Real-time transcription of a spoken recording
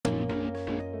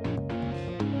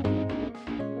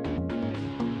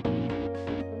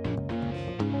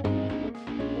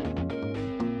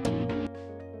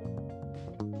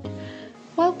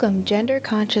Welcome,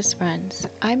 gender-conscious friends.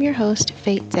 I'm your host,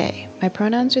 Fate Day. My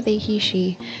pronouns are they, he,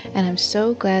 she, and I'm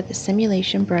so glad the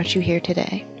simulation brought you here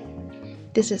today.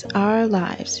 This is Our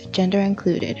Lives, Gender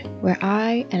Included, where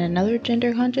I and another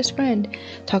gender-conscious friend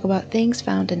talk about things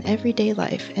found in everyday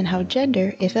life and how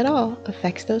gender, if at all,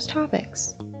 affects those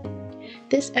topics.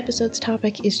 This episode's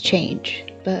topic is change,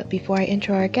 but before I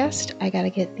intro our guest, I gotta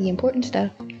get the important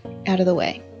stuff out of the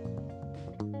way.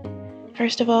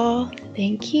 First of all,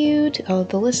 thank you to all of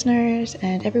the listeners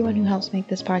and everyone who helps make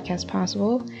this podcast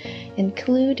possible,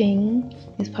 including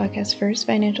this podcast's first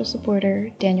financial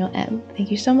supporter, Daniel M. Thank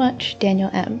you so much,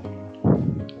 Daniel M.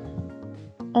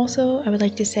 Also, I would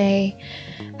like to say,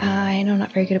 I know I'm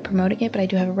not very good at promoting it, but I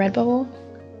do have a Redbubble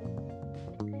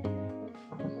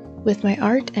with my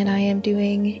art, and I am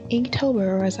doing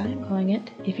Inktober, or as I'm calling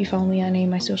it, if you follow me on any of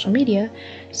my social media,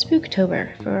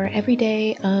 Spooktober, for every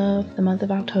day of the month of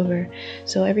October.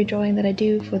 So every drawing that I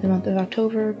do for the month of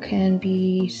October can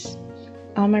be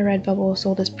on my Redbubble,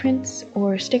 sold as prints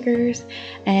or stickers,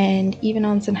 and even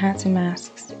on some hats and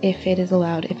masks if it is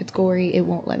allowed. If it's gory, it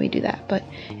won't let me do that, but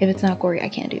if it's not gory, I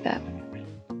can't do that.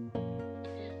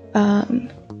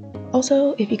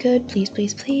 Also, if you could, please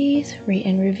rate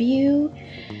and review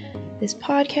this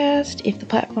podcast if the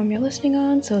platform you're listening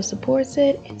on so supports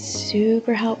it. It's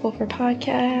super helpful for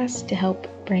podcasts to help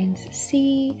brands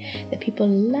see that people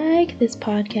like this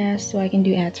podcast so I can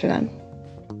do ads for them.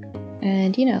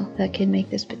 And you know, that could make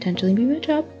this potentially be my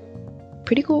job.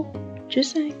 Pretty cool.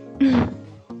 Just saying.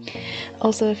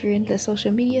 Also, if you're into the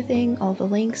social media thing, all the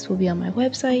links will be on my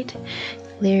website,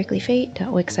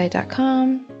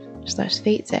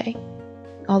 lyricallyfate.wixsite.com/fatesay.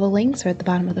 All the links are at the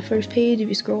bottom of the first page if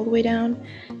you scroll all the way down.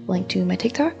 The link to my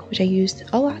TikTok, which I used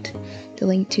a lot. The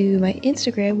link to my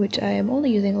Instagram, which I am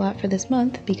only using a lot for this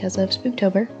month because of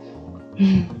Spooktober.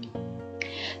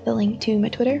 The link to my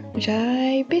Twitter, which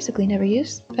I basically never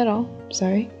use at all.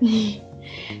 Sorry.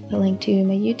 The link to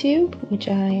my YouTube, which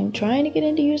I am trying to get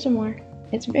into using more.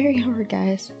 It's very hard,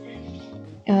 guys.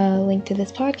 A link to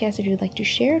this podcast if you'd like to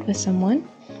share it with someone.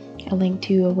 A link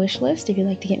to a wish list if you'd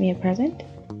like to get me a present.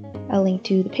 A link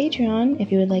to the Patreon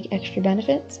if you would like extra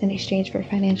benefits in exchange for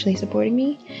financially supporting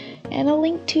me, and a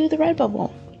link to the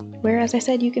Redbubble, where, as I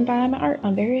said, you can buy my art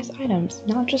on various items,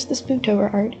 not just the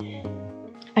Spooktober art.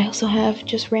 I also have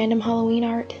just random Halloween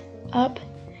art up.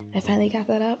 I finally got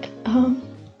that up.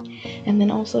 And then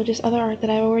also just other art that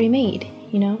I've already made,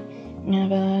 you know. I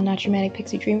have a Not Dramatic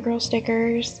Pixie Dream Girl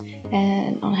stickers,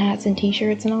 and on hats and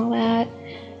t-shirts and all that.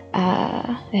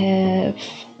 I have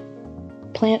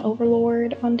Plant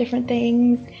Overlord on different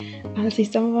things. Honestly,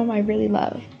 some of them I really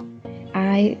love.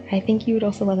 I think you would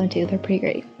also love them too. They're pretty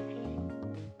great.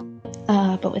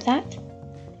 But with that,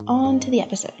 on to the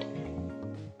episode.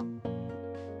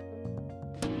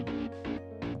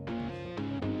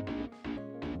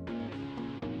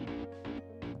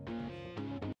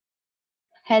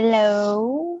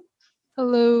 Hello.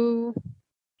 Hello.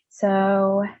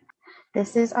 So,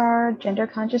 this is our gender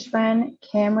conscious friend,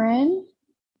 Kamryn.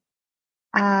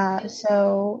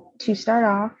 So to start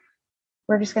off,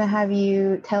 we're just going to have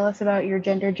you tell us about your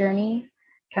gender journey,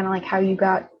 kind of like how you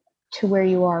got to where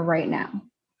you are right now.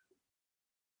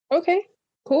 Okay,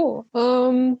 cool.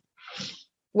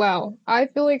 Wow. I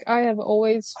feel like I have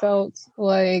always felt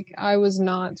like I was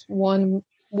not one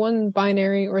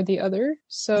binary or the other.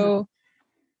 So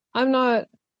I'm not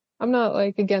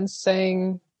like against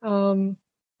saying the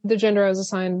gender I was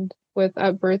assigned with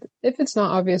at birth, if it's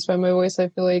not obvious by my voice. I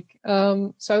feel like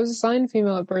so I was assigned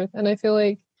female at birth, and I feel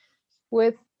like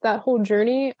with that whole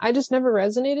journey I just never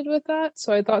resonated with that.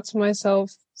 So I thought to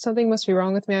myself, something must be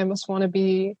wrong with me. I must want to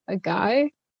be a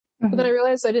guy. But then I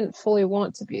realized I didn't fully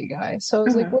want to be a guy. So I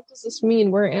was like, what does this mean?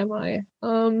 Where am I?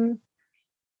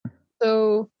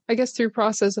 So I guess through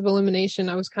process of elimination,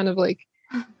 I was kind of like,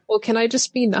 well, can I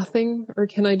just be nothing, or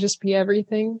can I just be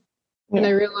everything? Yeah. And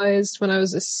I realized when I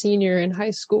was a senior in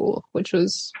high school, which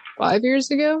was 5 years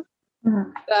ago,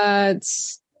 that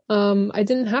I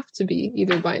didn't have to be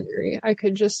either binary. I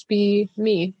could just be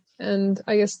me. And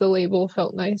I guess the label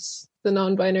felt nice, the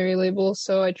non-binary label.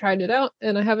 So I tried it out,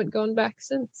 and I haven't gone back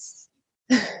since.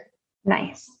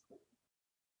 Nice.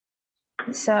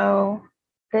 So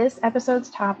this episode's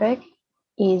topic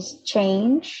is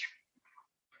change.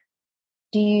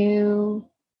 Do you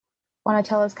want to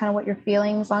tell us kind of what your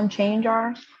feelings on change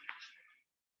are?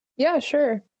 Yeah,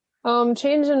 sure.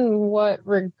 Change in what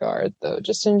regard, though?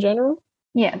 Just in general?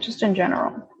 Yeah, just in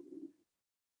general.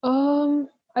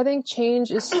 I think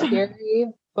change is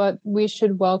scary but we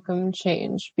should welcome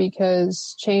change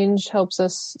because change helps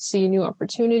us see new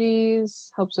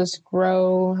opportunities, helps us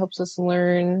grow, helps us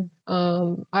learn.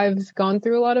 I've gone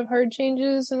through a lot of hard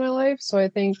changes in my life, so I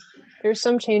think there's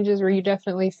some changes where you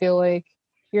definitely feel like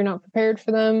you're not prepared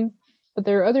for them, but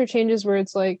there are other changes where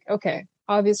it's like, okay,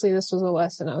 obviously this was a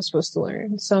lesson I was supposed to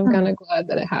learn, so I'm kind of glad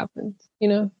that it happened, you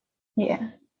know? Yeah.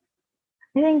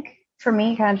 I think for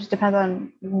me, it kind of just depends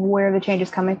on where the change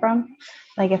is coming from.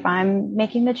 Like if I'm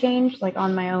making the change, like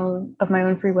on my own, of my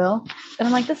own free will, then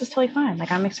I'm like, this is totally fine.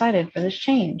 Like I'm excited for this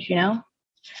change, you know?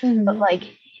 But like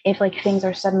if like things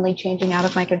are suddenly changing out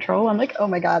of my control, I'm like, oh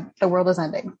my God, the world is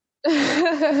ending.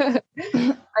 I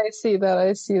see that.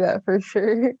 I see that for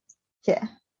sure. Yeah.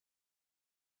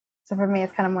 So for me,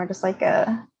 it's kind of more just like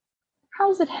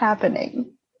how's it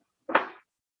happening?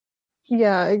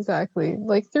 Yeah, exactly.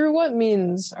 Like, through what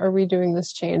means are we doing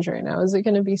this change right now? Is it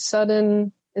going to be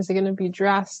sudden? Is it going to be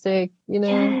drastic? You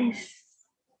know? Yes.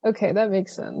 Okay, that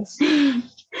makes sense.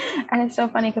 And it's so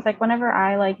funny because like whenever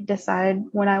I like decide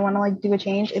when I want to like do a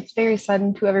change, it's very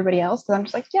sudden to everybody else because I'm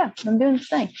just like, yeah, I'm doing this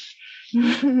thing.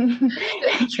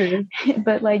 True.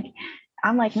 But like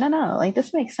I'm like, no, like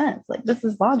this makes sense. Like this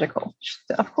is logical.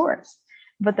 Of course.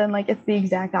 But then like it's the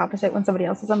exact opposite when somebody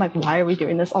else is. I'm like, why are we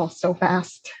doing this all so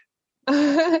fast?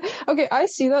 Okay, I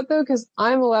see that though, because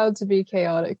I'm allowed to be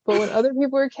chaotic. But when other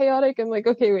people are chaotic, I'm like,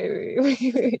 okay,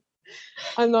 wait.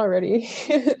 I'm not ready.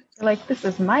 Like, this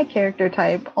is my character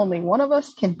type. Only one of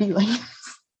us can be like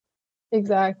this.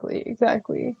 Exactly.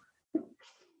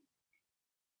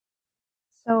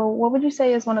 So, what would you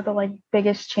say is one of the like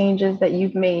biggest changes that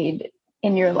you've made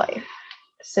in your life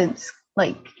since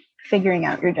like figuring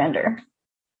out your gender?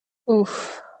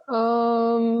 Oof.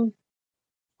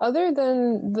 Other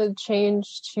than the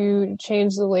change to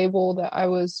change the label that I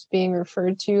was being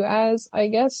referred to as, I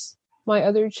guess my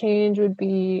other change would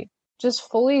be just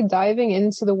fully diving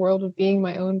into the world of being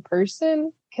my own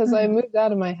person. Because I moved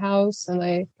out of my house and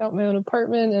I got my own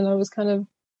apartment and I was kind of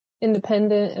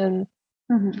independent. And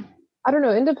I don't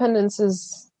know, independence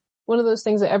is one of those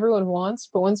things that everyone wants,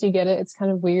 but once you get it, it's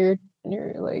kind of weird and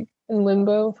you're like in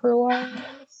limbo for a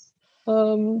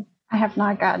while. I have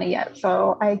not gotten it yet,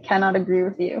 so I cannot agree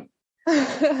with you.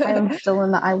 I am still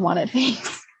in the I want it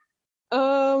phase.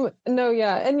 No,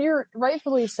 yeah, and you're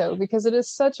rightfully so, because it is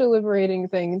such a liberating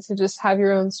thing to just have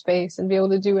your own space and be able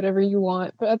to do whatever you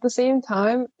want. But at the same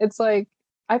time, it's like,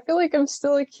 I feel like I'm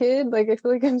still a kid. Like, I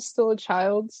feel like I'm still a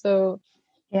child. So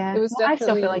Yeah, it was well, I still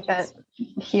definitely feel like that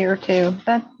here too.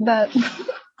 That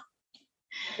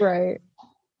right.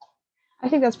 I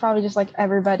think that's probably just like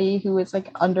everybody who is like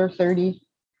under 30.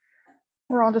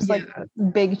 We're all just like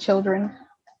big children.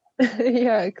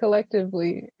 Yeah,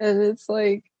 collectively. And it's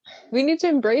like, we need to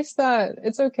embrace that.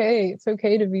 It's okay. It's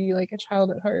okay to be like a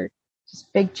child at heart.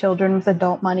 Just big children with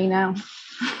adult money now.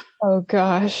 Oh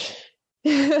gosh.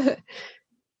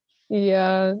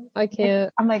 Yeah, I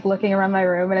can't. I'm like looking around my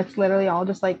room and it's literally all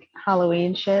just like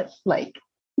Halloween shit. Like,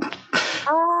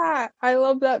 I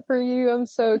love that for you. I'm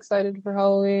so excited for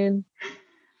Halloween.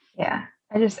 yeah,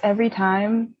 every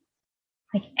time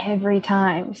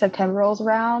September rolls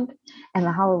around and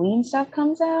the Halloween stuff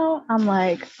comes out, I'm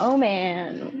like, oh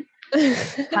man,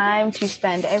 time to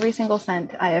spend every single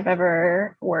cent I have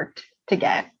ever worked to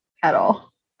get at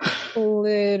all.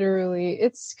 Literally,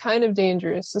 it's kind of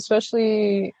dangerous,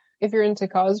 especially if you're into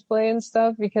cosplay and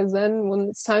stuff, because then when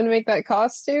it's time to make that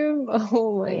costume,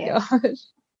 oh my gosh.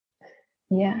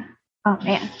 Yeah. Oh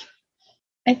man.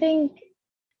 I think,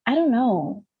 I don't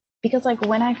know. Because like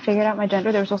when I figured out my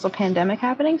gender, there was also a pandemic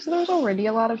happening, so there was already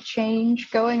a lot of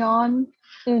change going on.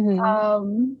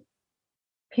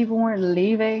 People weren't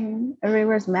leaving. Everybody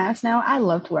wears masks now. I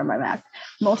love to wear my mask,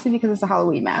 mostly because it's a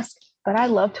Halloween mask, but I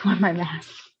love to wear my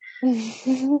mask.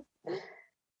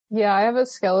 Yeah, I have a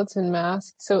skeleton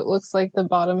mask, so it looks like the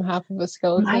bottom half of a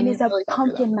skeleton. Mine is a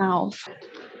pumpkin mouth.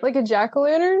 Like a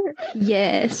jack-o'-lantern?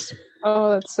 Yes.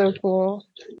 Oh, that's so cool.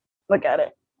 Look at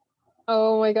it.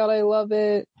 Oh my god, I love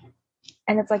it.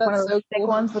 And it's like one of those thick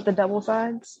ones with the double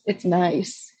sides. It's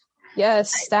nice.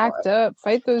 Yes, stacked up.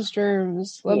 Fight those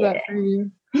germs. Love that for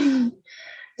you. So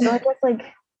I guess like,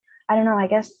 I don't know, I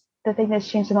guess the thing that's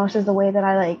changed the most is the way that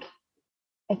I like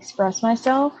express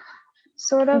myself,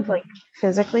 sort of like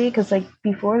physically. Because like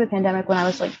before the pandemic, when I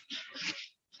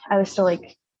was still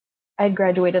like, I'd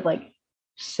graduated like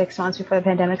 6 months before the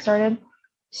pandemic started.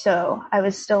 So I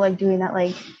was still like doing that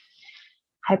like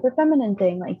hyper feminine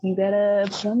thing. Like you gotta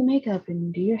put on the makeup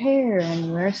and do your hair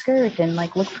and wear a skirt and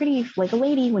like look pretty like a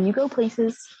lady when you go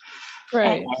places.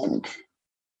 Right. And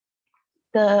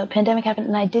the pandemic happened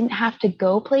and I didn't have to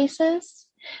go places.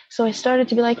 So I started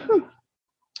to be like,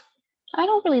 I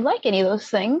don't really like any of those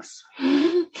things.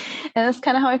 And that's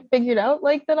kind of how I figured out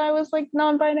like that I was like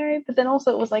non-binary. But then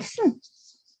also it was like,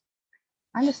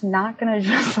 I'm just not gonna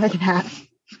dress like that.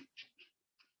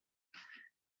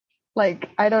 Like,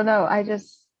 I don't know. I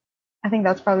think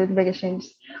that's probably the biggest change,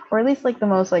 or at least like the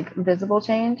most like visible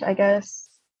change, I guess.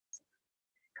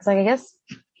 Because like I guess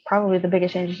probably the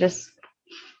biggest change is just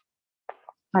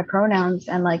my pronouns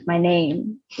and like my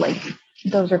name. Like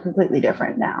those are completely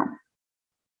different now.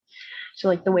 So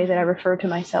like the way that I refer to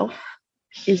myself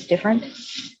is different.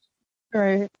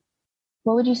 Right.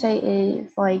 What would you say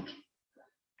is like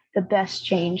the best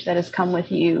change that has come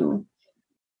with you,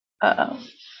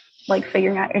 like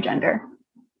figuring out your gender?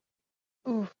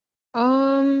 Ooh.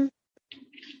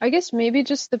 I guess maybe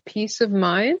just the peace of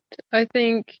mind. I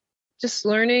think just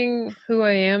learning who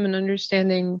I am and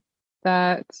understanding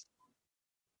that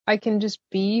I can just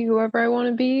be whoever I want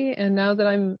to be. And now that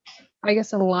I'm, I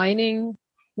guess, aligning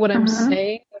what I'm Mm-hmm.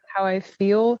 saying with how I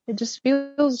feel, it just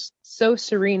feels so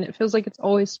serene. It feels like it's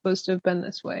always supposed to have been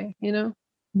this way, you know?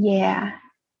 Yeah.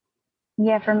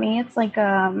 Yeah, for me it's like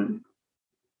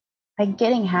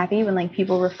getting happy when like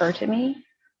people refer to me.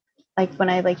 Like when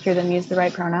I like hear them use the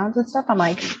right pronouns and stuff, I'm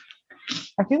like,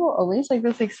 are people at least like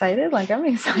this excited? Like I'm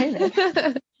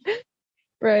excited.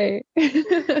 Right.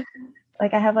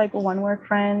 Like I have like one work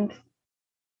friend,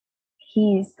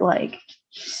 he's like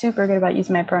super good about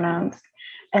using my pronouns.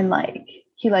 And like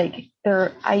he like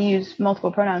there I use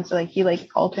multiple pronouns, so like he like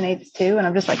alternates too, and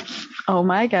I'm just like, oh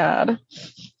my God.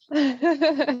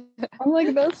 I'm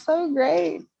like, that's so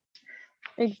great.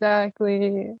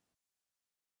 Exactly.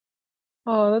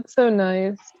 Oh, that's so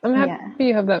nice. I'm happy Yeah.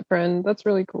 you have that friend. That's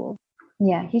really cool.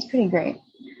 Yeah, he's pretty great.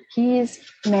 He's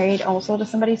married also to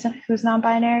somebody who's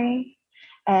non-binary,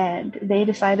 and they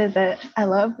decided that I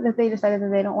love that they decided that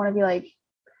they don't want to be like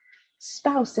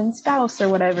spouse and spouse or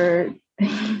whatever.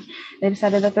 They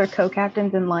decided that they're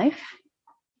co-captains in life.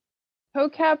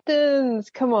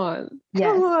 Co-captains, come on.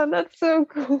 Yes. Come on, that's so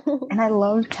cool. And I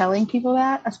love telling people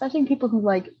that, especially people who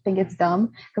like think it's dumb,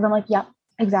 because I'm like, yep,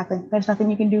 exactly. There's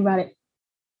nothing you can do about it.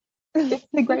 It's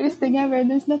the greatest thing ever, and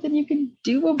there's nothing you can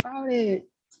do about it.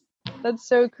 That's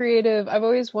so creative. I've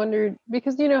always wondered,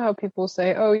 because you know how people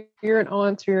say, oh, you're an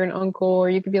aunt or you're an uncle, or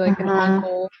you could be like an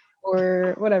uncle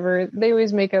or whatever. They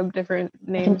always make up different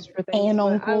names for things. An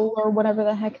uncle or whatever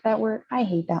the heck that word. I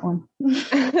hate that one.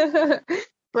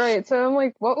 Right. So I'm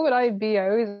like, what would I be? I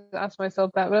always ask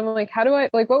myself that, but I'm like, how do I,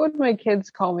 like, what would my kids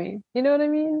call me? You know what I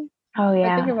mean? Oh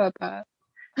I think yeah. about that.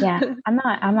 Yeah. I'm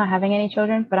not having any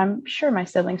children, but I'm sure my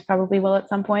siblings probably will at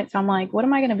some point. So I'm like, what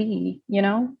am I gonna be? You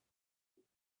know?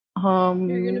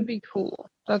 You're gonna be cool.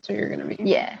 That's what you're gonna be.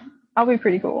 Yeah. I'll be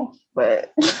pretty cool.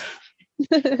 But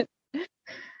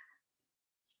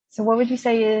so what would you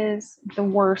say is the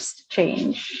worst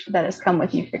change that has come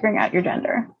with you figuring out your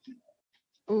gender?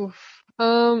 Oof.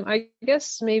 I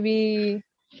guess maybe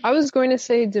I was going to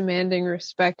say demanding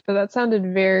respect, but that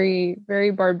sounded very, very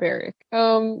barbaric. It's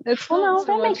Well, not no, so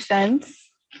that much. makes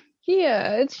sense.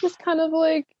 Yeah, it's just kind of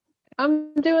like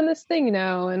I'm doing this thing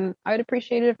now, and I'd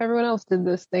appreciate it if everyone else did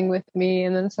this thing with me.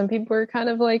 And then some people are kind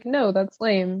of like, no, that's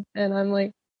lame. And I'm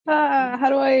like, how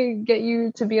do I get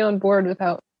you to be on board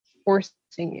without forcing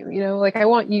you? You know, like I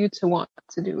want you to want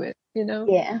to do it, you know?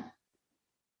 Yeah.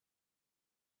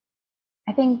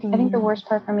 I think the worst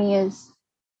part for me is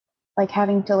like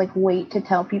having to like wait to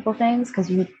tell people things because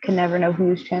you can never know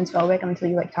who's transphobic until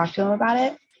you like talk to them about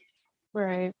it.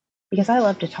 Right. Because I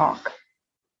love to talk.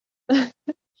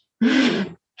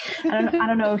 I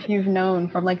don't know if you've known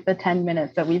from like the 10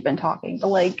 minutes that we've been talking, but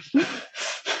like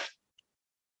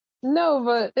No,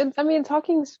 but I mean,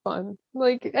 talking's fun.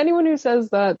 Like anyone who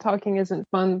says that talking isn't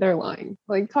fun, they're lying.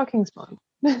 Like talking's fun.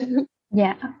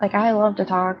 yeah, like I love to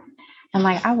talk and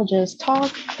like I will just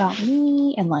talk about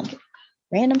me and like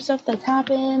random stuff that's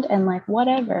happened and like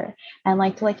whatever. And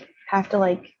like to like have to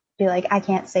like be like I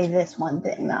can't say this one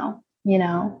thing though, you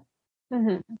know?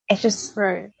 It's just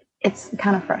Right. it's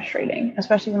kind of frustrating,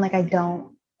 especially when like I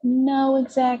don't know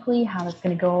exactly how it's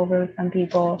going to go over with some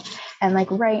people. And like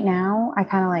right now, I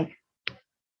kind of like,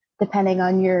 depending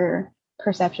on your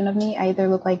perception of me, I either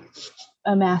look like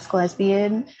a masked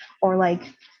lesbian or like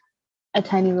a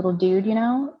tiny little dude, you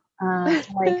know?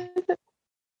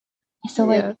 So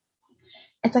like, Yeah.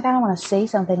 it's like I don't want to say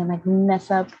something and like mess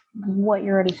up what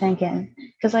you're already thinking.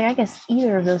 Because like, I guess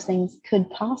either of those things could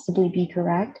possibly be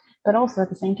correct, but also at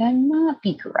the same time not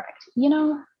be correct, you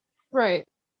know? Right.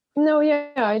 No,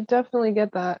 yeah, I definitely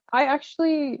get that. I'm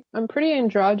pretty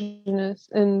androgynous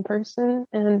in person,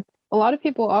 and a lot of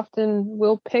people often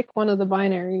will pick one of the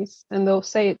binaries and they'll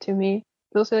say it to me.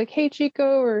 They'll say like, "Hey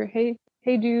Chico," or "Hey,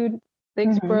 hey dude,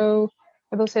 thanks Mm-hmm. bro."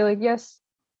 or they'll say like, yes,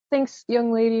 thanks,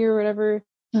 young lady, or whatever.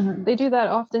 Mhm. They do that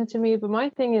often to me, but my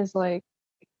thing is like,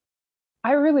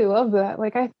 I really love that.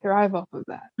 Like, I thrive off of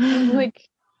that. Like,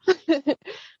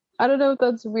 I don't know if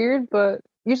that's weird, but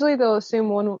usually they'll assume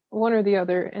one or the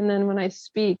other, and then when I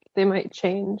speak, they might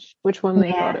change which one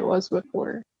they thought Yeah. it was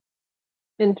before.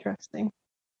 Interesting.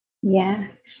 Yeah.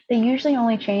 They usually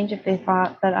only change if they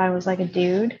thought that I was like a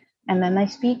dude, and then they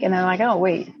speak, and they're like, oh,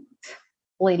 wait,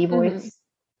 lady Hmm. voice.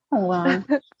 Hold on.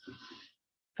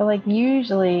 But like,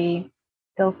 usually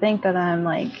they'll think that I'm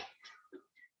like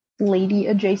lady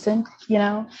adjacent, you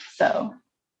know? So,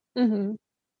 Hmm.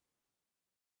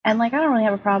 and like, I don't really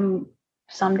have a problem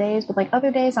some days, but like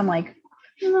other days, I'm like,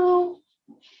 no,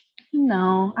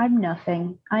 no, I'm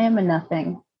nothing. I am a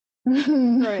nothing.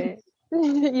 Right.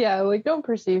 Yeah, like don't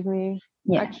perceive me,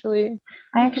 Yeah. actually.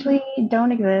 I actually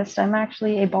don't exist. I'm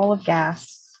actually a ball of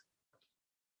gas.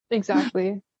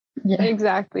 Exactly. Yeah.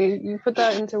 Exactly. You put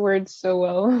that into words so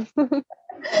well.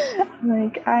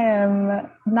 Like, I am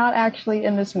not actually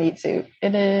in this meat suit.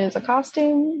 It is a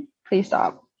costume. Please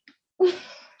stop.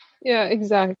 Yeah,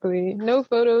 exactly. No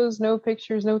photos, no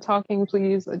pictures, no talking,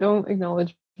 please. Don't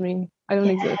acknowledge me. I don't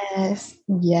exist. Yes.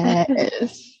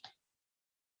 Yes.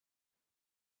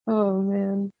 Oh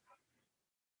man.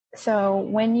 So,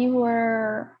 when you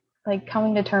were like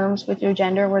coming to terms with your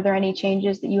gender, were there any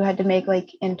changes that you had to make like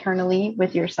internally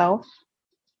with yourself?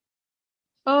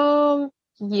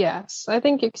 Yes. I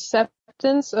think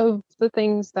acceptance of the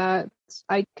things that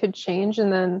I could change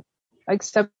and then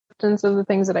acceptance of the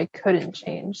things that I couldn't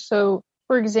change. So,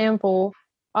 for example,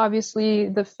 obviously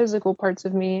the physical parts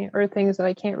of me are things that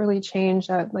I can't really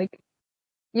change at like,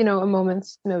 a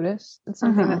moment's notice. It's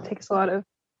something that Mm-hmm. takes a lot of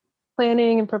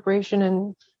planning and preparation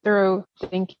and thorough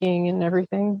thinking and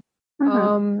everything. Mm-hmm.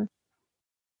 Um,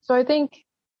 so I think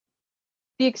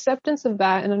the acceptance of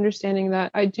that and understanding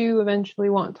that I do eventually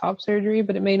want top surgery,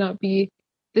 but it may not be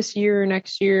this year or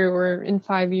next year or in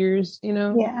 5 years,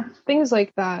 Yeah. things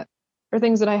like that are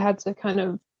things that I had to kind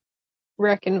of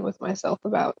reckon with myself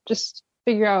about, just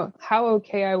figure out how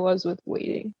okay I was with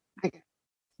waiting.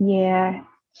 Yeah.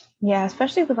 Yeah.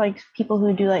 Especially with like people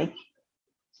who do like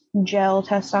gel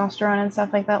testosterone and stuff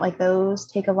like that. Like those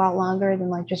take a lot longer than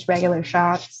like just regular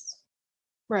shots.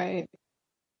 Right.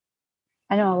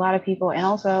 I know a lot of people, and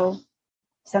also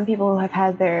some people have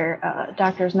had their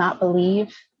doctors not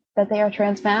believe that they are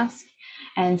trans masc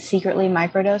and secretly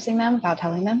microdosing them without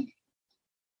telling them.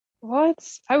 What?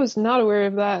 I was not aware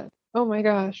of that. Oh my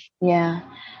gosh. Yeah,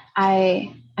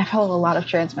 I follow a lot of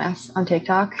trans masks on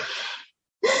TikTok,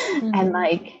 and Hmm.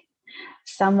 like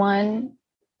someone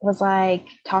was like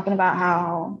talking about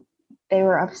how they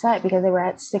were upset because they were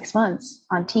at 6 months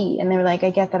on T, and they were like,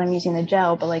 I get that I'm using the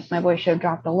gel, but like my voice should have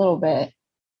dropped a little bit,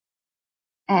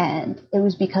 and it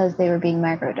was because they were being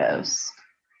microdosed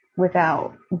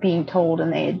without being told,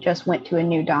 and they had just went to a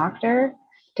new doctor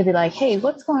to be like, hey,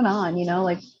 what's going on,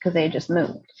 like because they had just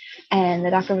moved, and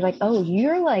the doctor was like, oh,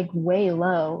 you're like way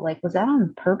low, like was that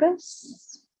on purpose?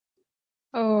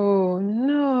 Oh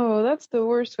no, that's the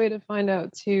worst way to find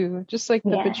out too. Just like the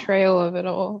Yeah. betrayal of it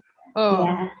all. Oh,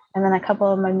 Yeah. And then a couple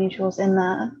of my mutuals in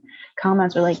the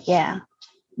comments were like, yeah,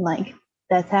 like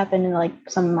that's happened to like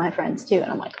some of my friends too, and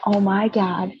I'm like, oh my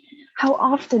god, how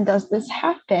often does this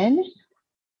happen?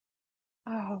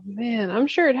 oh man, I'm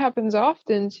sure it happens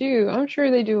often too. I'm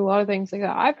sure they do a lot of things like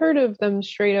that. I've heard of them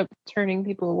straight up turning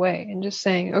people away and just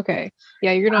saying, okay,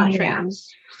 yeah, you're Oh not yeah. trans.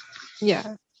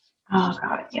 Yeah. Oh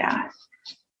god, yeah.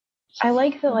 I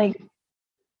like that, like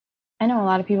I know a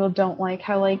lot of people don't like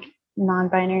how like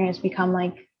non-binary has become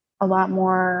like a lot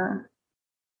more,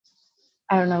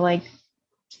 I don't know, like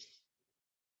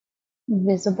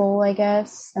visible, I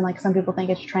guess, and like some people think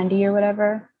it's trendy or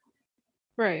whatever.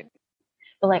 Right.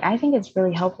 But like I think it's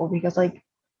really helpful because like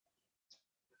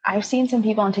I've seen some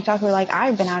people on TikTok who are like,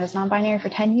 I've been out as non-binary for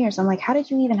 10 years. I'm like, how did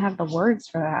you even have the words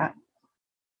for that?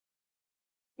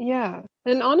 Yeah.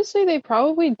 And honestly, they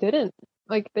probably didn't.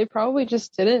 Like, they probably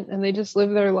just didn't, and they just live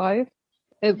their life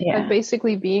at Yeah.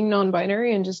 basically being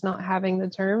non-binary and just not having the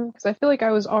term. Because I feel like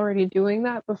I was already doing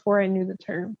that before I knew the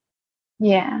term.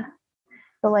 Yeah.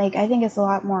 But like I think it's a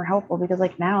lot more helpful because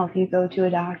like now if you go to a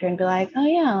doctor and be like, oh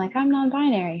yeah, like I'm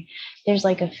non-binary, there's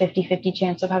like a 50-50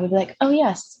 chance of having to be like, oh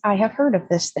yes, I have heard of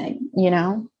this thing.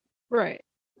 Right.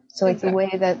 So like the way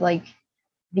Exactly. that like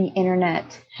the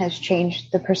internet has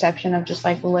changed the perception of just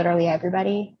like literally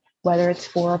everybody, whether it's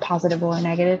for positive or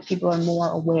negative, people are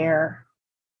more aware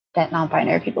that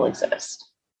non-binary people exist.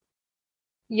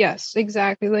 Yes,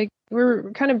 exactly. Like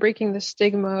we're kind of breaking the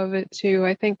stigma of it too.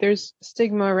 I think there's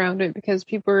stigma around it because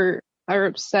people are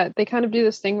upset. They kind of do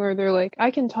this thing where they're like,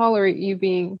 I can tolerate you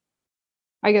being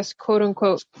I guess, quote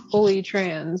unquote, fully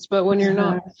trans. But when you're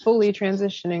not fully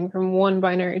transitioning from one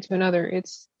binary to another,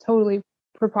 it's totally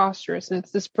preposterous. And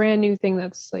it's this brand new thing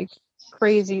that's like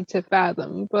crazy to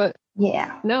fathom. But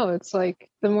Yeah. no, it's like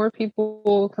the more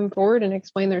people come forward and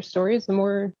explain their stories, the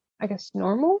more, I guess,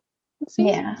 normal it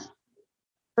seems, Yeah.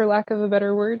 for lack of a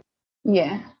better word.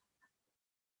 Yeah.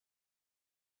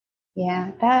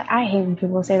 Yeah. That I hate when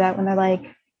people say that when they're like,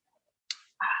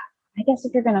 I guess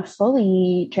if you're gonna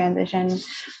fully transition,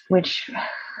 which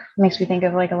makes me think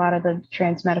of like a lot of the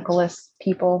trans medicalist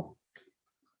people,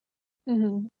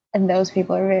 Mm-hmm. and those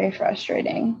people are very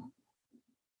frustrating.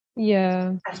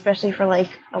 Yeah. Especially for like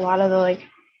a lot of the like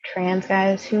trans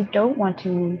guys who don't want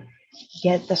to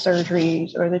get the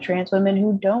surgeries, or the trans women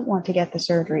who don't want to get the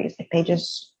surgeries. Like they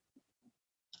just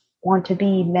want to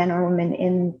be men or women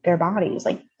in their bodies.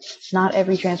 Like not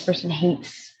every trans person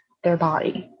hates their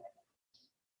body.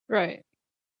 Right.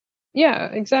 Yeah,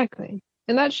 exactly.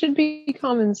 And that should be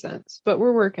common sense, but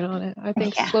we're working on it. I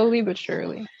think slowly but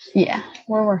surely. Yeah,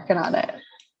 we're working on it.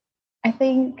 I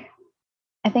think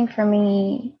for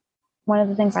me, one of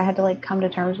the things I had to like come to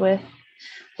terms with,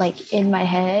 like in my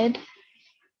head,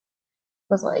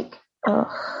 was like, oh,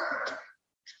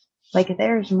 like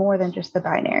there's more than just the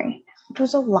binary, which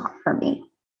was a lot for me.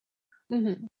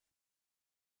 Mm-hmm.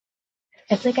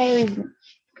 It's like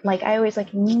I always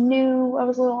like knew I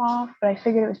was a little off, but I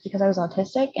figured it was because I was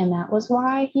autistic, and that was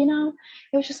why, it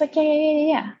was just like,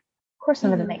 yeah. Of course,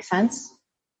 none of it makes sense.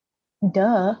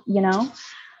 Duh,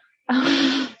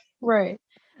 Right.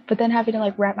 But then having to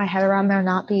like wrap my head around there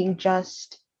not being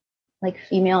just like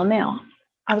female and male,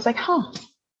 I was like, huh,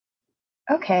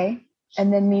 okay.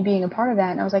 And then me being a part of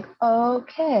that, and I was like,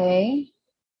 okay.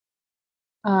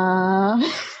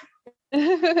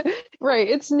 Right.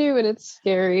 It's new and it's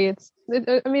scary.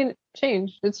 I mean,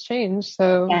 change. It's change.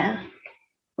 So, yeah.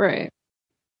 Right.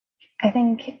 I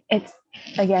think it's,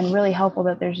 again, really helpful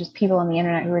that there's just people on the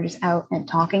internet who are just out and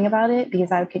talking about it,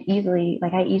 because I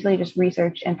easily just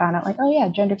research and found out like, oh yeah,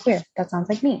 genderqueer, that sounds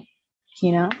like me,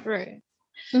 Right.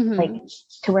 Mm-hmm. Like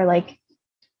to where like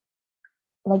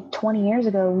 20 years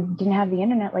ago, we didn't have the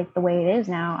internet like the way it is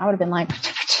now. I would have been like,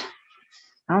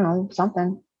 I don't know,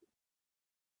 something.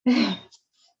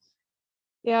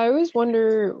 Yeah, I always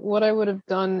wonder what I would have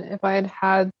done if I had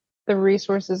had the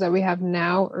resources that we have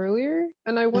now earlier.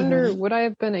 And I wonder, would I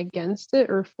have been against it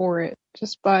or for it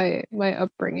just by my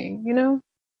upbringing,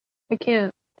 I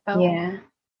can't tell. Yeah.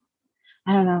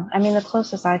 I don't know. I mean, the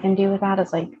closest I can do with that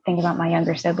is like think about my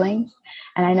younger siblings.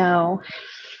 And I know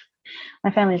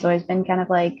my family's always been kind of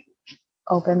like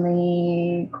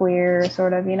openly queer,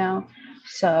 sort of,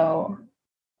 So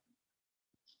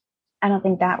I don't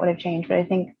think that would have changed, but I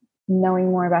think knowing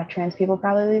more about trans people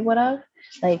probably would have.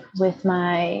 Like with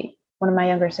one of my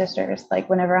younger sisters, like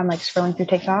whenever I'm like scrolling through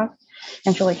TikTok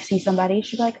and she'll like see somebody,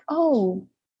 she'll be like, oh,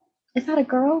 is that a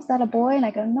girl? Is that a boy? And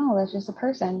I go, no, that's just a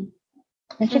person.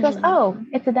 And she goes, oh,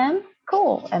 it's a them?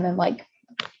 Cool. And then like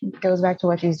goes back to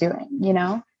what she's doing,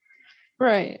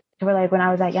 Right. Where like when I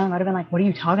was that young, I'd have been like, what are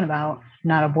you talking about?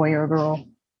 Not a boy or a girl.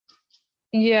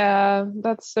 Yeah,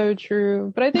 that's so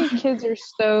true. But I think kids are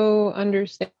so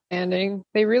understanding.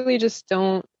 They really just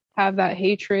don't have that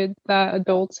hatred that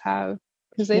adults have,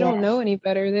 because they don't know any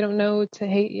better. They don't know to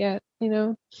hate yet,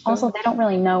 So. Also, they don't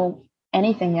really know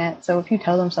anything yet. So if you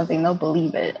tell them something, they'll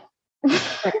believe it.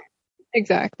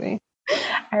 Exactly.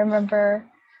 I remember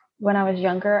when I was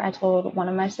younger, I told one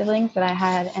of my siblings that I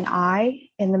had an eye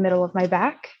in the middle of my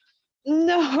back.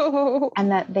 No.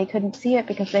 And that they couldn't see it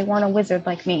because they weren't a wizard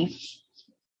like me.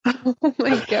 Oh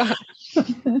my God.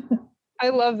 I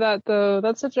love that though.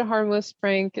 That's such a harmless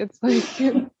prank. It's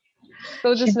like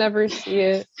they'll just never see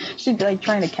it. She'd be like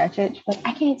trying to catch it. She's like,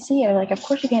 I can't see it. Like, of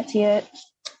course you can't see it.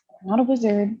 I'm not a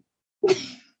wizard.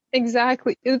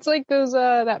 Exactly. It's like those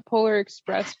that Polar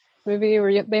Express movie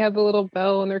where they have the little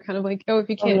bell and they're kind of like, oh, if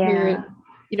you can't hear it,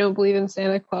 you don't believe in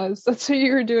Santa Claus. That's what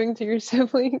you were doing to your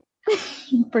sibling.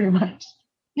 Pretty much.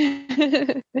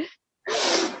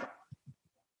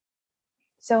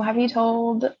 So have you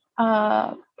told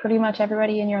pretty much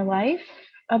everybody in your life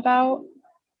about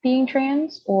being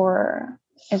trans, or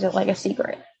is it like a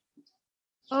secret?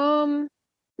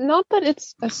 Not that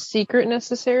it's a secret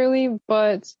necessarily,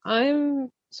 but I'm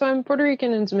Puerto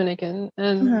Rican and Dominican,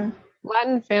 and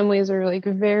Latin families are like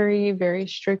very, very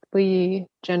strictly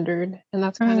gendered, and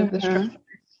that's kind of the structure.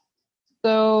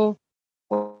 So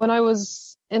when I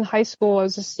was in high school, I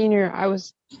was a senior, I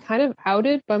was kind of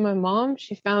outed by my mom.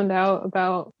 She found out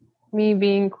about me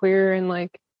being queer and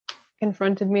like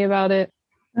confronted me about it.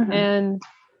 And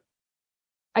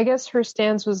I guess her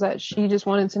stance was that she just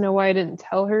wanted to know why I didn't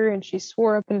tell her, and she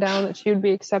swore up and down that she would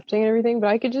be accepting and everything. But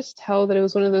I could just tell that it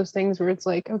was one of those things where it's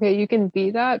like, okay, you can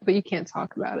be that, but you can't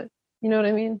talk about it. You know what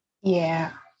I mean?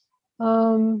 Yeah.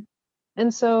 Um,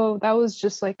 and so that was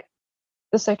just like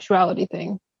the sexuality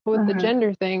thing. But with the Mhm.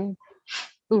 gender thing,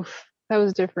 oof, that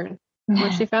was different.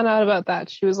 When she found out about that,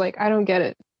 she was like, I don't get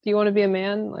it. Do you want to be a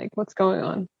man? Like, what's going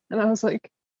on? And I was like,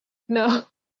 no.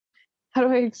 How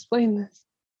do I explain this?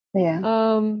 Yeah.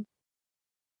 So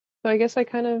I guess I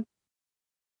kind of,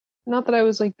 not that I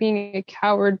was like being a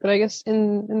coward, but I guess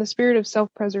in the spirit of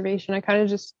self-preservation, I kind of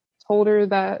just told her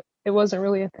that it wasn't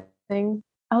really a thing.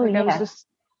 Oh Like I was yeah. just,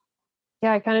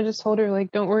 yeah, I kind of just told her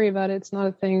like, don't worry about it. It's not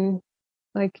a thing.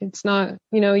 Like it's not,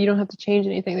 you don't have to change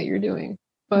anything that you're doing.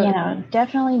 But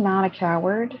Definitely not a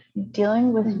coward.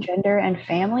 Dealing with Mhm. gender and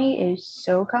family is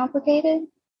so complicated.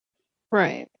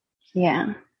 Right.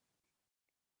 Yeah.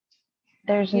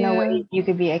 There's no Yeah. way you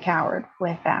could be a coward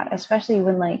with that, especially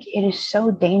when like it is so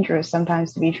dangerous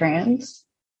sometimes to be trans.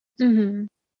 hmm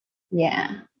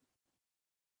Yeah.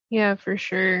 Yeah, for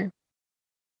sure.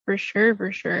 For sure,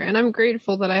 for sure. And I'm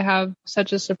grateful that I have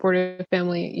such a supportive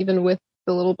family, even with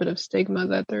the little bit of stigma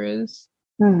that there is.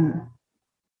 Hmm.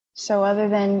 So other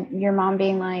than your mom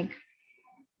being like,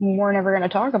 we're never going to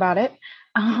talk about it,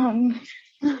 um,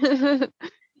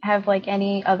 have like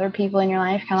any other people in your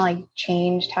life kind of like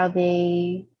changed how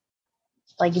they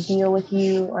like deal with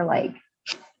you or like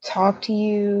talk to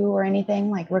you or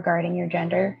anything like regarding your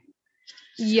gender?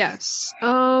 Yes.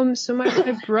 So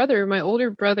my brother, my older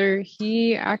brother,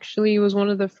 he actually was one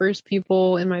of the first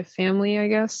people in my family, I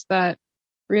guess, that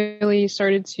really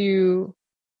started to,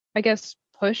 I guess,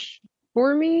 push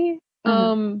for me.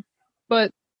 Mm-hmm.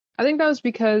 But I think that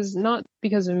was not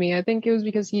because of me. I think it was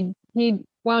because he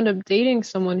wound up dating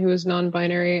someone who was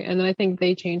non-binary, and then I think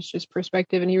they changed his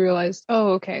perspective and he realized,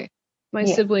 oh, okay, my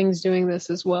Yeah. sibling's doing this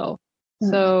as well.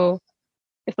 Mm-hmm. So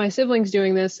if my sibling's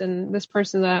doing this and this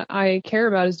person that I care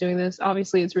about is doing this,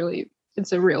 obviously it's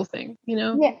a real thing, you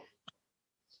know?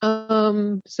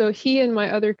 Yeah. So he and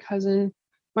my other cousin,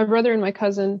 my brother and my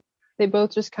cousin, they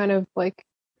both just kind of like,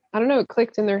 I don't know, it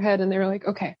clicked in their head and they were like,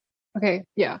 okay,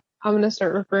 yeah, I'm gonna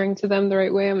start referring to them the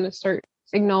right way. I'm gonna start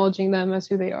acknowledging them as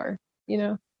who they are, you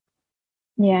know?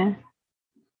 Yeah.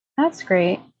 That's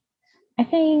great. I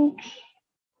think,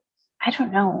 I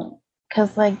don't know,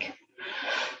 because like,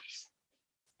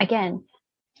 again,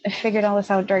 I figured all this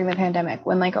out during the pandemic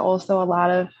when like also a lot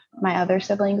of my other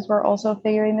siblings were also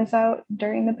figuring this out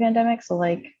during the pandemic. So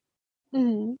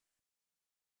Mm-hmm.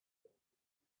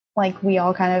 like we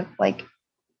all kind of like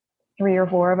three or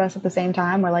four of us at the same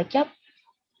time were like, yep,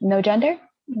 no gender,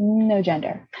 no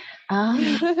gender.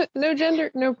 Um, No gender,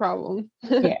 no problem.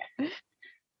 yeah. And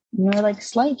we're like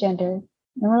slight gender. And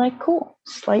we're like, cool,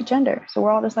 slight gender. So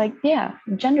we're all just like, yeah,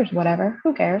 gender's whatever.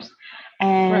 Who cares?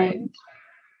 Right. And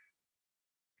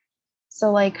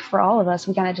so like for all of us,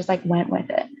 we kind of just like went with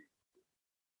it.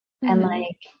 And Mm-hmm.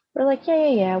 like we're like,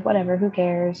 yeah, whatever, who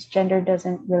cares? Gender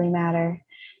doesn't really matter.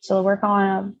 So we're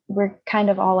kind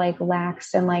of all like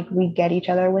lax and like we get each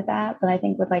other with that. But I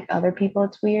think with like other people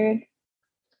it's weird.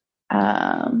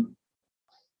 Telling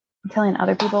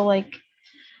other people like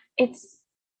it's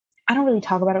I don't really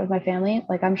talk about it with my family.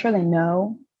 Like I'm sure they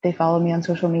know. They follow me on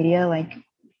social media, like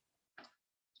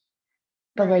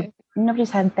but like Right. nobody's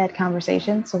had that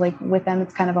conversation. So like with them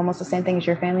it's kind of almost the same thing as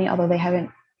your family, although they haven't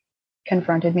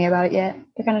confronted me about it yet.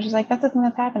 They're kind of just like, that's the thing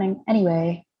that's happening.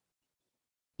 Anyway.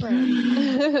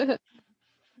 Right.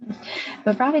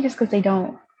 But probably just because they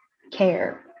don't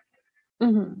care.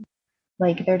 hmm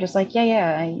Like they're just like,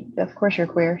 of course you're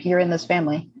queer. You're in this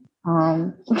family.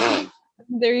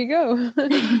 There you go.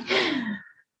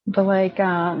 But like,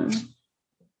 I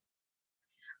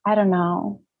don't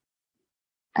know.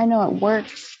 I know at work,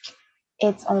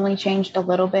 it's only changed a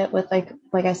little bit with like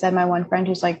I said, my one friend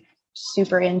who's like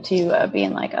super into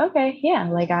being like, okay, yeah,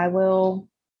 like I will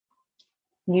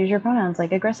use your pronouns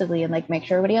like aggressively and like make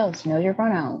sure everybody else knows your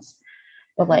pronouns.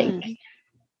 But like, Mhm.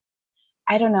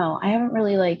 I don't know. I haven't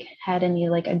really like had any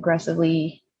like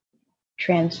aggressively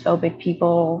transphobic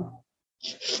people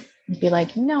be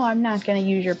like, no, I'm not going to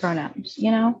use your pronouns,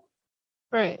 you know?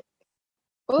 Right.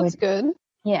 Well, that's Which, good.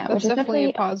 yeah, which That's is definitely a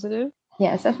definitely, positive.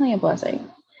 yeah, it's definitely a blessing.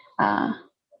 Uh,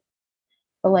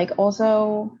 but like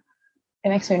also, it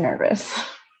makes me nervous.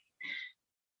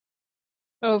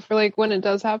 Oh, for like when it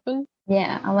does happen?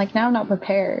 Yeah, I'm like, now I'm not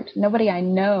prepared. Nobody I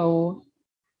know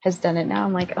has done it. Now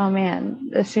I'm like, oh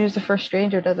man, as soon as the first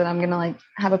stranger does it, I'm going to like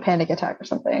have a panic attack or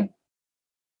something.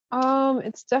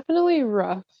 It's definitely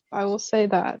rough, I will say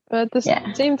that. But at the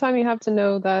Yeah. same time, you have to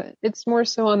know that it's more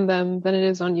so on them than it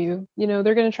is on you. You know,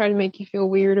 they're gonna try to make you feel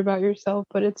weird about yourself,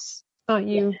 but it's not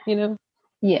Yeah. you, you know?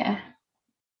 Yeah.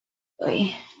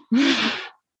 Oy.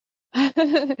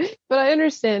 But I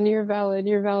understand you're valid.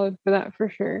 You're valid for that for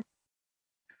sure.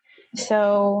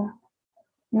 So,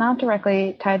 not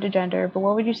directly tied to gender, but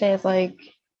what would you say is like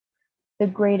the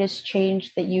greatest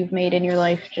change that you've made in your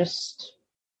life just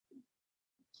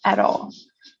at all?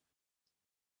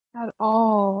 At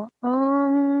all.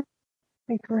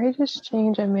 The greatest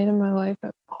change I made in my life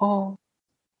at all.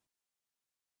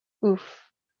 Oof.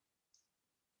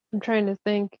 I'm trying to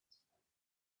think.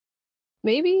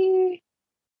 Maybe,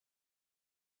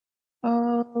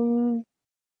 um,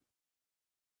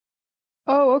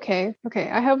 oh, okay. Okay.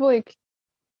 I have like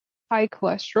high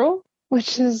cholesterol,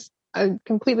 which is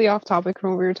completely off topic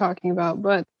from what we were talking about,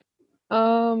 but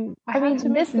I I had to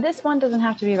mean, make this one doesn't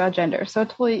have to be about gender, so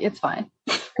totally it's fine.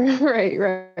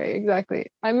 right, exactly.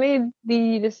 I made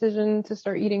the decision to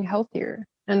start eating healthier,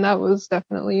 and that was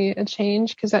definitely a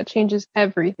change because that changes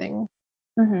everything.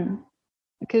 Hmm.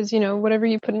 Because, you know, whatever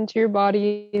you put into your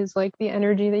body is like the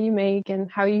energy that you make and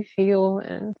how you feel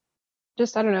and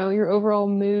just, I don't know, your overall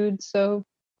mood. So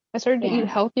I started to eat Yeah.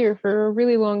 healthier for a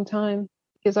really long time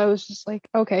because I was just like,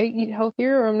 okay, eat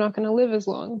healthier or I'm not going to live as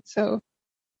long. So,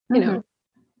 you Hmm. know,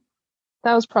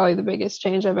 that was probably the biggest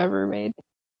change I've ever made.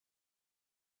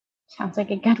 Sounds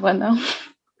like a good one though.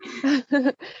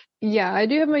 Yeah, I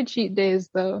do have my cheat days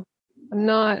though. I'm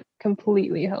not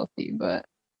completely healthy, but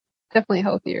definitely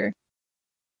healthier.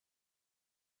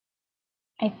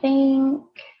 I think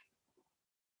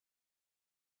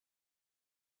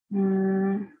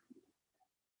mm,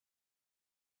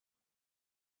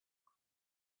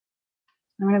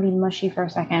 I'm gonna be mushy for a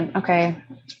second. Okay.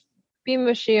 Be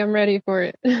mushy, I'm ready for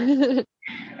it.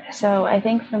 So I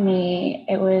think for me,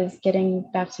 it was getting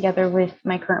back together with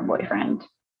my current boyfriend.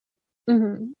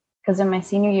 Hmm. Because in my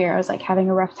senior year, I was like having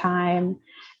a rough time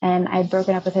and I'd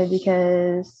broken up with him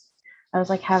because I was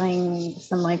like having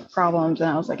some like problems and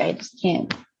I was like, I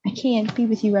can't be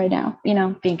with you right now,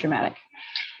 being dramatic.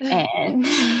 And,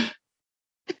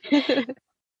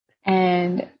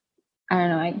 and I don't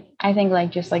know, I think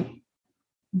like just like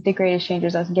the greatest change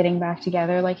was us getting back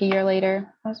together like a year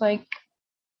later. I was like,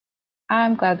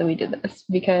 I'm glad that we did this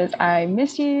because I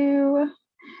miss you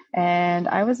and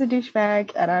I was a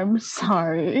douchebag and I'm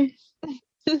sorry.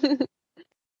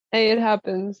 Hey, it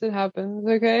happens. It happens.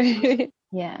 Okay.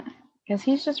 Yeah, because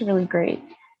he's just really great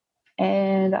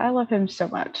and I love him so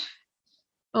much.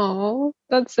 Oh,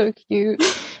 that's so cute.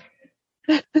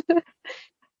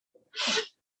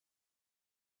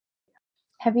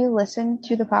 Have you listened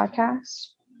to the podcast?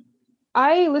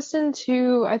 I listened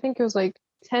to, I think it was like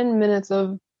 10 minutes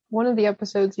of one of the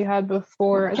episodes you had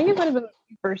before. I think it might have been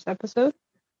the first episode.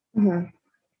 Hmm.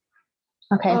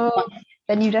 Okay, Um,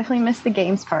 then you definitely missed the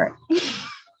games part.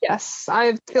 yes,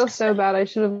 I feel so bad. I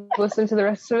should have listened to the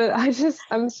rest of it.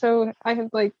 I have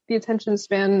like the attention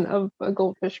span of a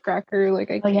goldfish cracker.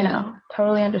 Like I Well, can't.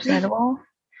 totally understandable.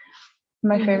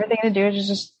 My Mhm. favorite thing to do is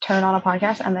just turn on a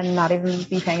podcast and then not even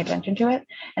be paying attention to it.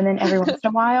 And then every once in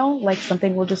a while, like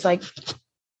something will just like,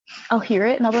 I'll hear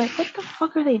it and I'll be like, what the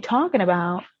fuck are they talking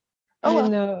about? Oh, I well.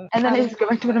 know. And then I Having just go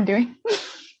back to what I'm doing.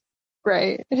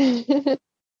 right.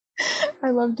 I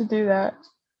love to do that.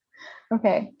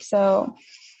 Okay, so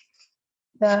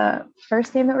the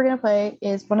first game that we're going to play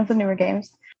is one of the newer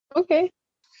games. Okay.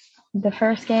 The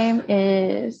first game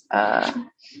is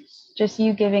just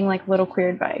you giving like little queer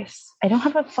advice. I don't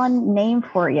have a fun name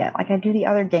for it yet. Like I do the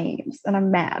other games, and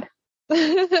I'm mad.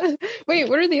 Wait,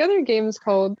 what are the other games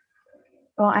called?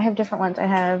 Well, I have different ones. I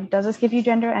have Does this give you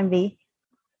gender envy?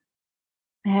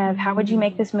 I have How would you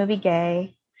make this movie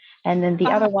gay? And then the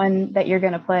other one that you're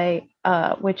gonna play,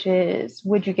 which is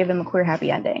Would you give them a queer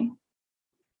happy ending?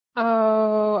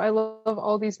 Oh, I love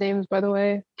all these names, by the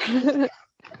way.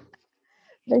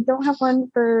 They don't have one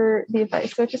for the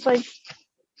advice, so it's just like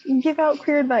give out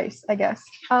queer advice, I guess.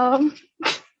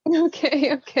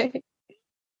 Okay, okay.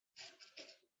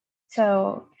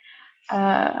 So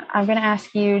I'm gonna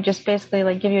ask you just basically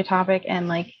like give you a topic and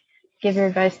like give your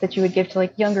advice that you would give to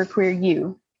like younger queer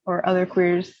you or other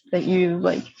queers that you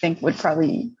like think would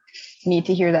probably need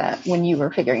to hear that when you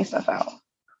were figuring stuff out.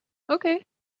 Okay.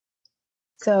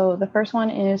 So the first one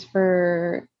is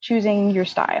for choosing your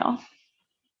style.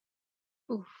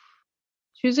 Oof.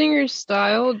 Choosing your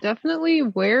style, definitely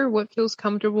wear what feels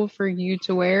comfortable for you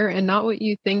to wear and not what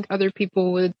you think other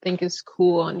people would think is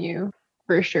cool on you,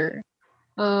 for sure.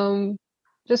 Um,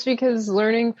 just because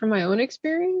learning from my own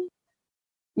experience,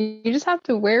 you just have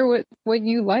to wear what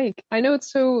you like. I know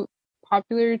it's so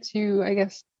popular to, I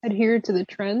guess, adhere to the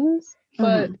trends,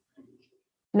 but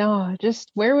no,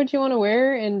 just wear what you want to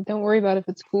wear and don't worry about if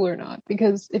it's cool or not.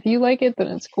 Because if you like it, then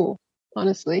it's cool,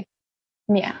 honestly.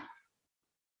 Yeah.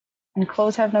 And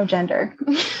clothes have no gender.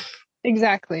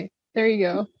 Exactly. There you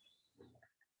go.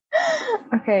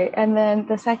 Okay, and then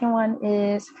the second one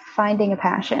is finding a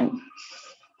passion.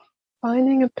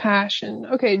 Finding a passion.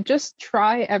 Okay, just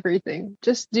try everything.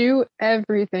 Just do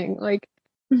everything. Like,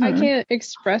 I can't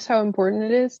express how important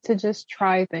it is to just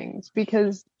try things,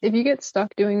 because if you get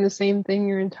stuck doing the same thing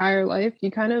your entire life,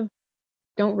 you kind of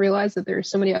don't realize that there are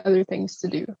so many other things to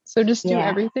do. So just do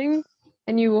everything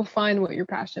and you will find what you're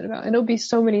passionate about. And it'll be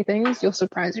so many things, you'll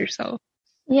surprise yourself.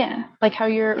 Yeah, like how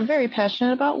you're very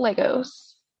passionate about Legos.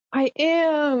 I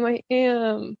am.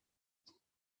 Yeah.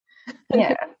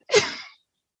 Yeah.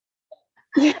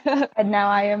 And now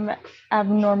I am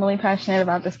abnormally passionate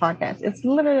about this podcast. It's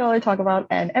literally all I talk about,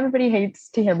 and everybody hates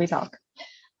to hear me talk.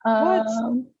 What?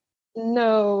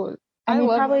 No. I mean,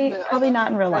 love probably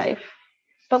not in real life,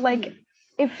 but like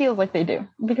it feels like they do,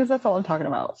 because that's all I'm talking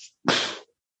about.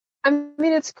 I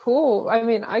mean, it's cool. I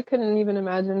mean, I couldn't even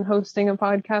imagine hosting a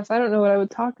podcast. I don't know what I would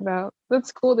talk about.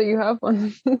 That's cool that you have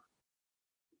one.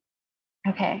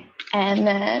 Okay, and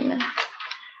then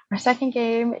our second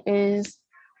game is,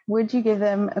 would you give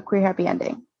them a queer happy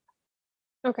ending?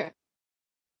 Okay.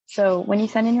 So when you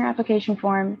send in your application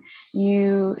form,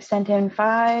 you sent in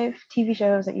 5 TV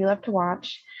shows that you love to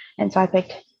watch. And so I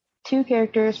picked 2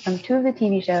 characters from 2 of the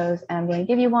TV shows, and I'm going to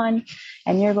give you one,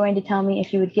 and you're going to tell me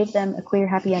if you would give them a queer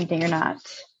happy ending or not.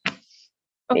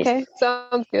 Okay,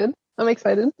 sounds good. I'm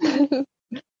excited.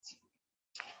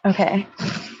 Okay.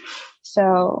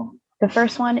 So the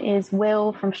first one is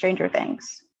Will from Stranger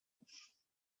Things.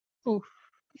 Oof.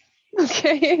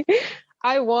 Okay.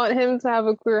 I want him to have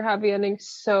a queer happy ending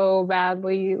so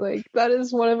badly. Like, that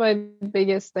is one of my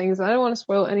biggest things. I don't want to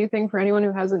spoil anything for anyone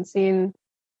who hasn't seen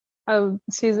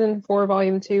season 4,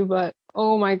 volume 2, but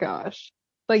oh my gosh.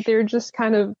 Like, they're just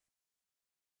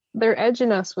they're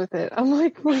edging us with it. I'm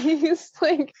like, please,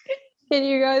 like, can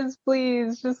you guys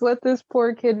please just let this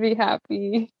poor kid be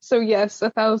happy? So yes,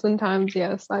 1,000 times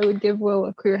yes, I would give Will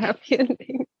a queer happy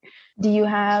ending. Do you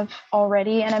have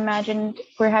already an imagined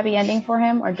queer happy ending for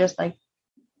him, or just like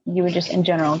you would just in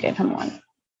general give him one?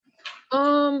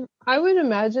 I would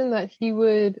imagine that he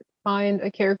would find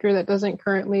a character that doesn't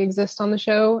currently exist on the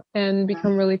show and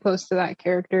become really close to that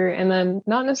character, and then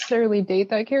not necessarily date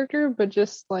that character, but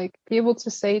just like be able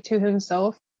to say to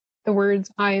himself the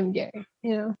words, "I am gay,"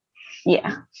 you know?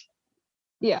 Yeah.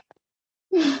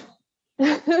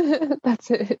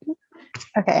 That's it.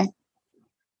 Okay.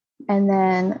 And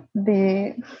then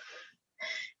the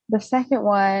second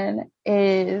one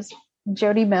is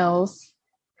Jody Mills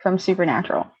from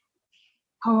Supernatural.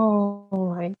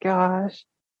 Oh my gosh.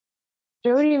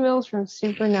 Jody Mills from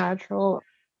Supernatural.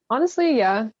 Honestly,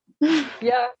 yeah.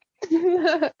 Yeah.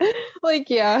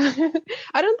 Like, yeah.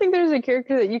 I don't think there's a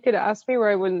character that you could ask me where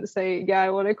I wouldn't say, yeah,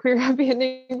 I want a queer happy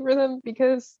ending for them,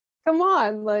 because come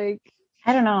on, like.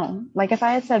 I don't know. Like, if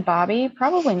I had said Bobby,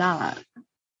 probably not.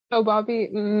 Oh, Bobby,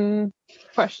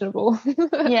 questionable.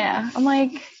 Yeah. I'm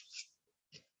like,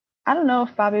 I don't know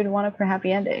if Bobby would want a queer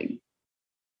happy ending.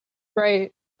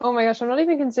 Right. Oh my gosh, I'm not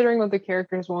even considering what the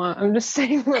characters want. I'm just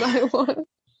saying what I want.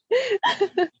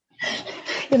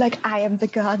 You're like, I am the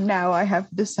god now. I have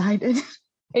decided.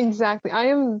 Exactly.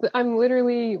 I'm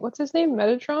literally, what's his name?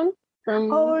 Metatron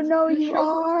from. Oh no, you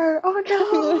are. Oh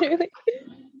no. Literally.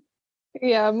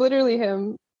 Yeah, I'm literally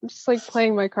him. I'm just like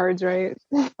playing my cards right.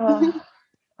 Oh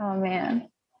man.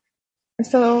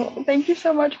 So thank you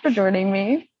so much for joining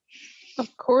me.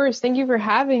 Of course. Thank you for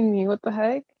having me. What the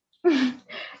heck?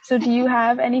 So do you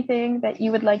have anything that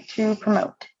you would like to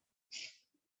promote?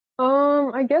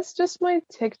 I guess just my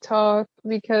TikTok,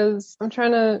 because I'm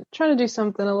trying to do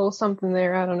something, a little something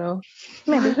there. I don't know.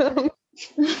 Maybe.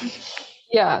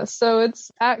 Yeah, so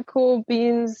it's at Cool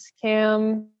Beans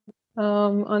Cam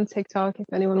on TikTok if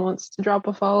anyone wants to drop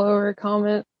a follow or a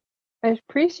comment. I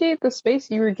appreciate the space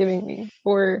you were giving me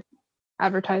for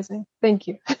advertising. Thank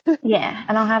you. Yeah,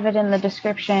 and I'll have it in the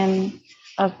description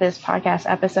of this podcast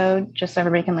episode just so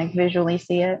everybody can like visually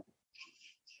see it.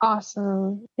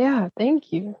 Awesome. Yeah,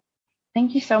 thank you.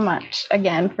 Thank you so much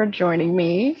again for joining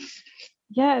me.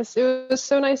 Yes, it was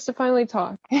so nice to finally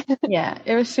talk. Yeah,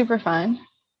 it was super fun.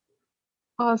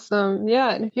 Awesome.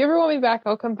 Yeah, and if you ever want me back,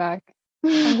 I'll come back.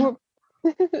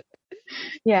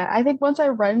 Yeah, I think once I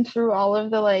run through all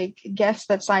of the like guests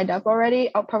that signed up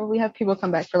already, I'll probably have people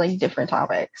come back for like different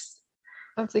topics.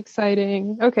 That's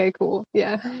exciting. Okay, cool.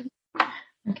 Yeah.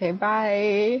 Okay,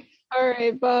 bye. All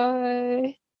right,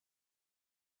 bye.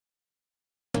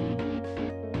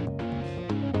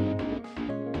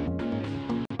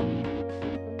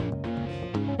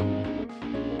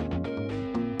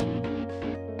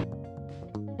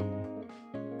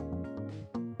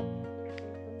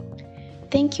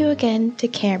 thank you again to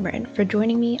Kamryn for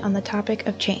joining me on the topic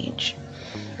of change.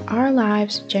 Our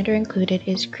Lives, Gender Included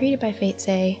is created by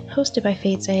Fatesay, hosted by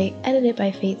Fatesay, edited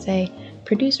by Fatesay,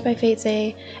 produced by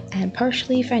Fatesay, and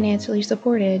partially financially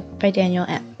supported by Daniel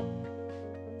M.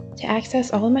 To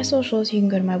access all of my socials, you can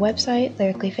go to my website,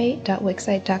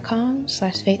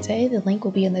 lyricallyfate.wixsite.com/Fatesay. The link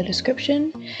will be in the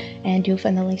description, and you'll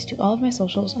find the links to all of my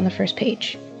socials on the first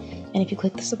page. And if you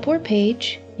click the support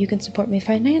page, you can support me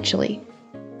financially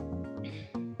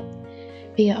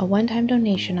via a one-time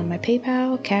donation on my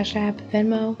PayPal, Cash App,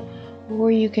 Venmo,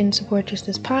 or you can support just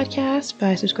this podcast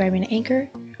by subscribing to Anchor,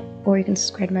 or you can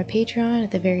subscribe to my Patreon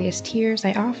at the various tiers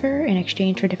I offer in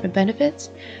exchange for different benefits,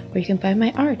 or you can buy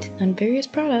my art on various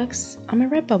products on my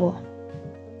Redbubble.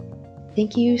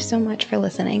 Thank you so much for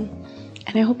listening,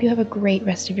 and I hope you have a great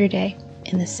rest of your day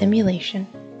in the simulation.